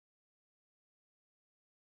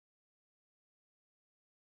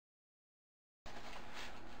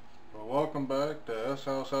Welcome back to S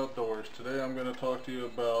House Outdoors. Today I'm going to talk to you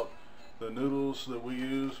about the noodles that we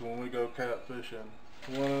use when we go catfishing.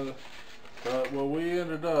 What we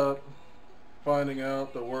ended up finding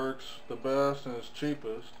out that works the best and is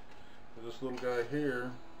cheapest is this little guy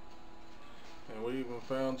here, and we even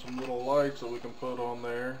found some little lights that we can put on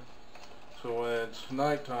there so when it's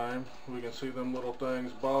nighttime we can see them little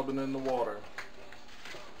things bobbing in the water.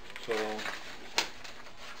 So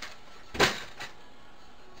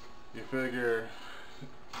you figure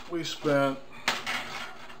we spent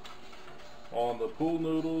on the pool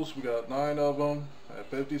noodles, we got 9 of them at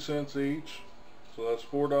 50 cents each, so that's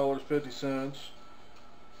 $4.50,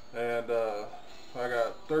 and I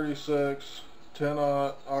got 36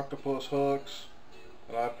 10-aught octopus hooks,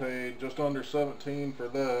 and I paid just under 17 for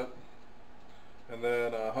that, and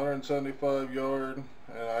then 175 yard,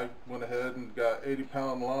 and I went ahead and got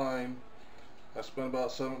 80-pound line. I spent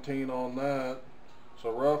about 17 on that. So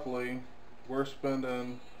roughly, we're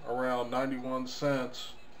spending around 91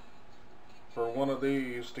 cents for one of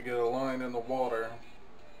these to get a line in the water.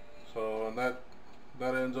 So, and that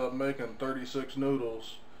ends up making 36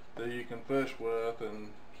 noodles that you can fish with, and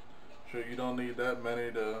sure, you don't need that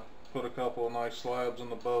many to put a couple of nice slabs in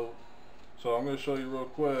the boat. So I'm going to show you real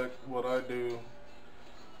quick what I do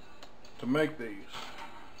to make these.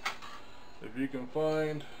 If you can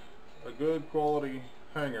find a good quality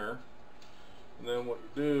hanger, and then what you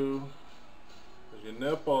do is you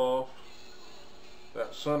nip off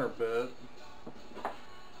that center bit,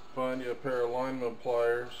 find you a pair of lineman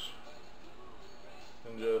pliers,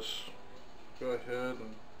 and just go ahead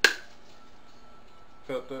and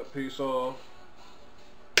cut that piece off.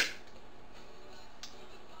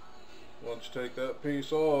 Once you take that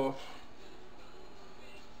piece off,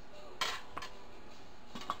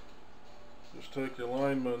 just take your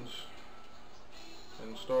linemans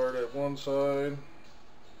and start at one side,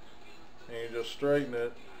 and you just straighten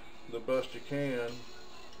it the best you can,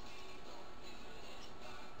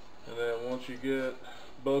 and then once you get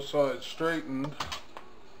both sides straightened,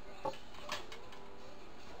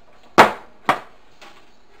 you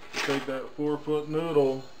take that 4-foot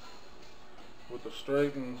noodle with the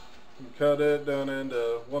straighten and cut it down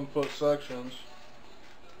into 1-foot sections,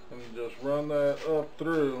 and you just run that up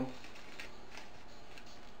through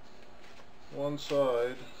one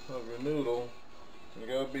side of your noodle. You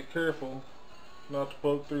gotta be careful not to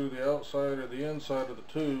poke through the outside or the inside of the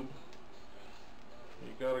tube.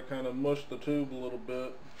 You gotta kind of mush the tube a little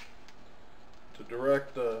bit to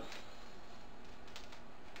direct it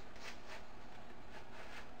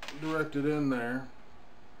in there.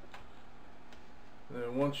 And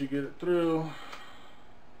then once you get it through,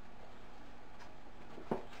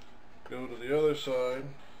 go to the other side.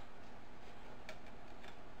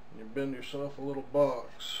 You bend yourself a little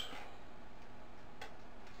box.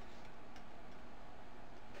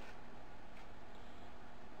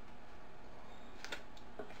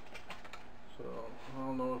 So I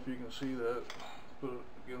don't know if you can see that. Put it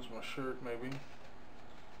against my shirt maybe.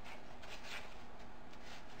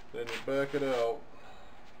 Then you back it out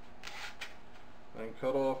and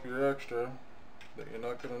cut off your extra that you're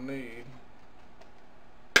not going to need.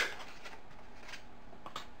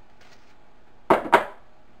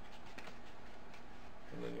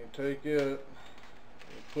 Take it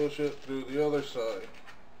and push it through the other side.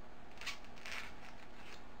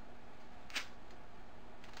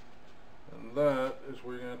 And that is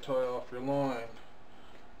where you're going to tie off your line.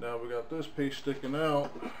 Now we got this piece sticking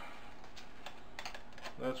out.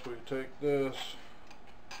 That's where you take this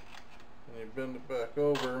and you bend it back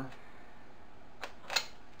over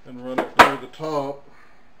and run it through the top.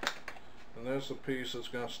 And that's the piece that's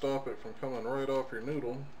going to stop it from coming right off your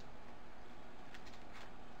noodle.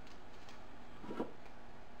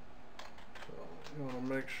 You want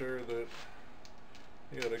to make sure that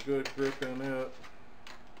you got a good grip in it.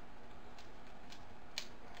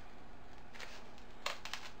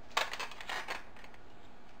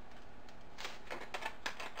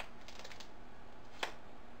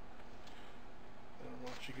 And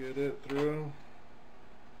once you get it through,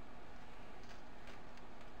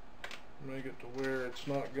 make it to where it's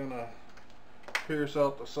not gonna pierce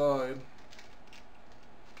out the side.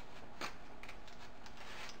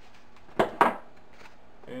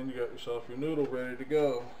 And you got yourself your noodle ready to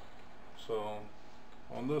go. So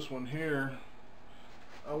on this one here,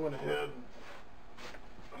 I went ahead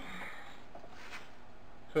and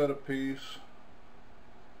cut a piece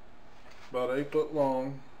about 8 foot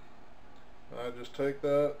long. And I just take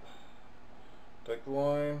that, take the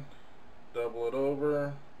line, double it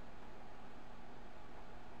over,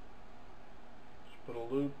 just put a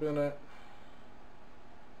loop in it,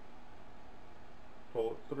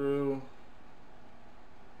 pull it through. through.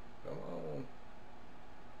 Come on.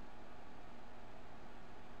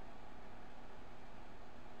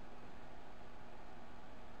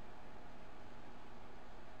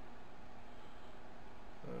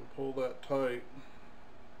 And pull that tight.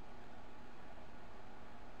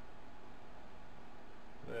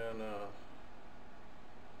 Then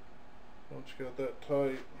once you got that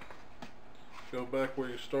tight, go back where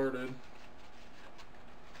you started.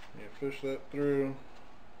 You fish that through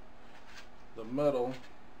the metal,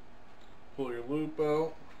 pull your loop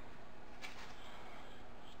out,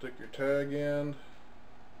 stick your tag end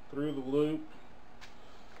through the loop,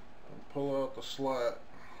 and pull out the slat.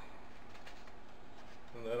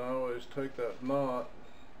 And then I always take that knot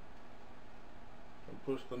and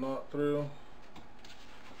push the knot through,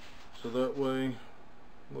 so that way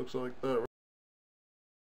it looks like that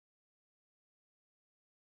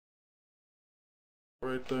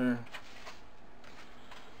right there.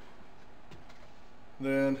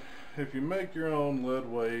 Then if you make your own lead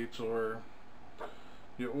weights or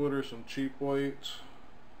you order some cheap weights,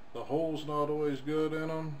 the hole's not always good in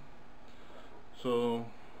them. So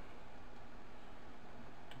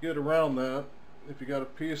to get around that, if you got a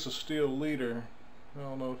piece of steel leader, I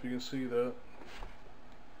don't know if you can see that,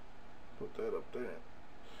 put that up there,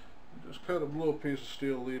 just cut a little piece of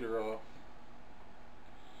steel leader off.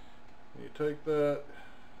 You take that,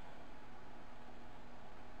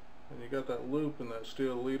 and you got that loop in that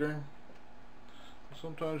steel leader.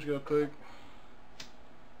 Sometimes you gotta take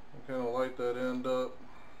and kind of light that end up,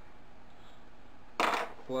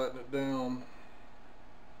 flatten it down,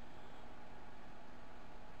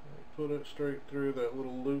 and put it straight through that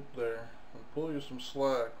little loop there, and pull you some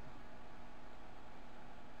slack.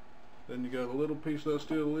 Then you got a little piece of that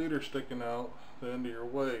steel leader sticking out the end of your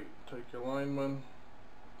weight. Take your lineman,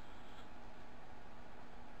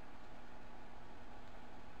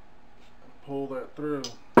 pull that through.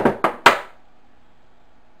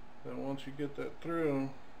 Then once you get that through,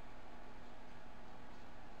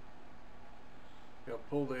 you gotta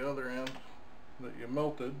pull the other end that you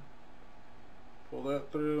melted, pull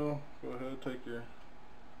that through, go ahead, take your,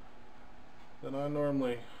 then I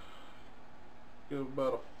normally give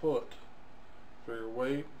about a foot for your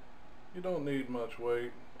weight. You don't need much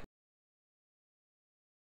weight.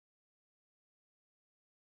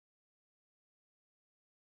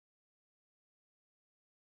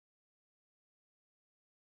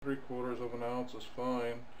 Three-quarters of an ounce is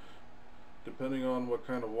fine, depending on what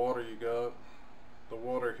kind of water you got. The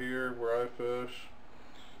water here where I fish,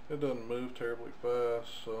 it doesn't move terribly fast,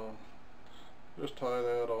 so just tie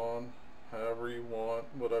that on however you want,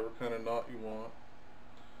 whatever kind of knot you want.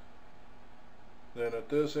 Then at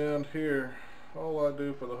this end here, all I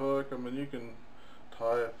do for the hook, I mean, you can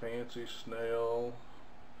tie a fancy snail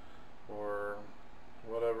or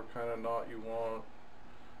whatever kind of knot you want,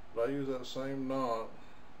 but I use that same knot.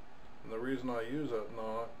 And the reason I use that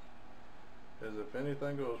knot is if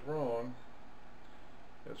anything goes wrong,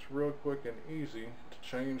 it's real quick and easy to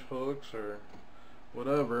change hooks or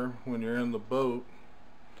whatever when you're in the boat.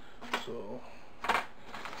 So,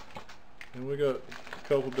 and we got a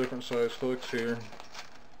couple different size hooks here.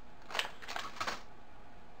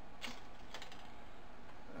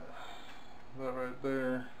 That right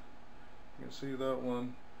there, you can see that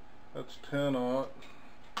one, that's 10/0.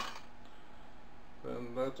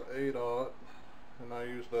 Then that's 8/0, and I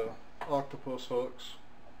use the octopus hooks,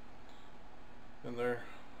 and they're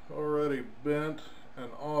already bent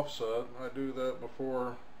and offset. I do that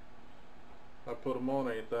before I put them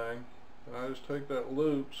on anything, and I just take that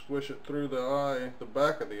loop, squish it through the eye, the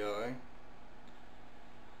back of the eye,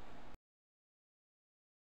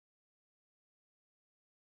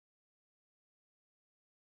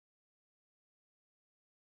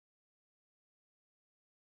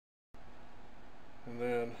 and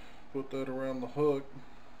then put that around the hook.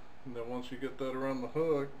 And then once you get that around the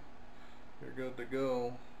hook, you're good to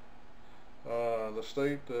go. The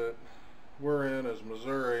state that we're in is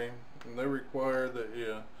Missouri, and they require that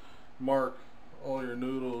you mark all your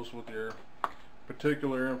noodles with your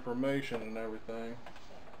particular information and everything.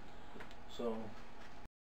 So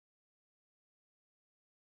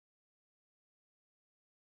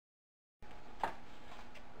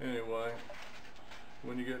anyway,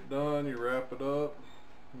 when you get done, you wrap it up,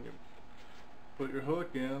 and you put your hook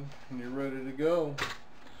in, and you're ready to go.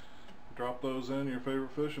 Drop those in your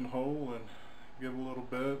favorite fishing hole and give a little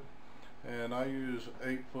bit. And I use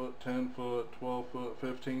 8 foot, 10 foot, 12 foot,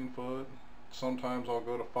 15 foot. Sometimes I'll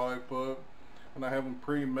go to 5 foot, and I have them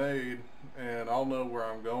pre-made, and I'll know where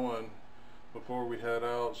I'm going before we head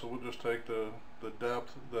out. So we'll just take the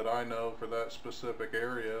depth that I know for that specific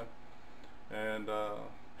area and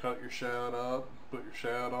cut your shad up, put your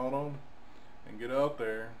shad on them, and get out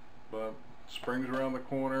there. But spring's around the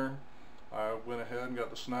corner. I went ahead and got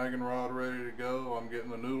the snagging rod ready to go. I'm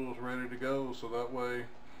getting the noodles ready to go, so that way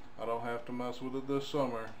I don't have to mess with it this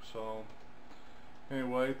summer. So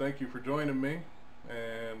anyway, thank you for joining me,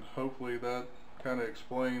 and hopefully that kind of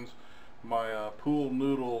explains my pool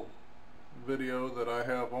noodle video that I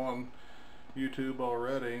have on YouTube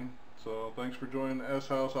already. So thanks for joining S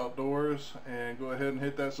House Outdoors, and go ahead and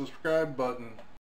hit that subscribe button.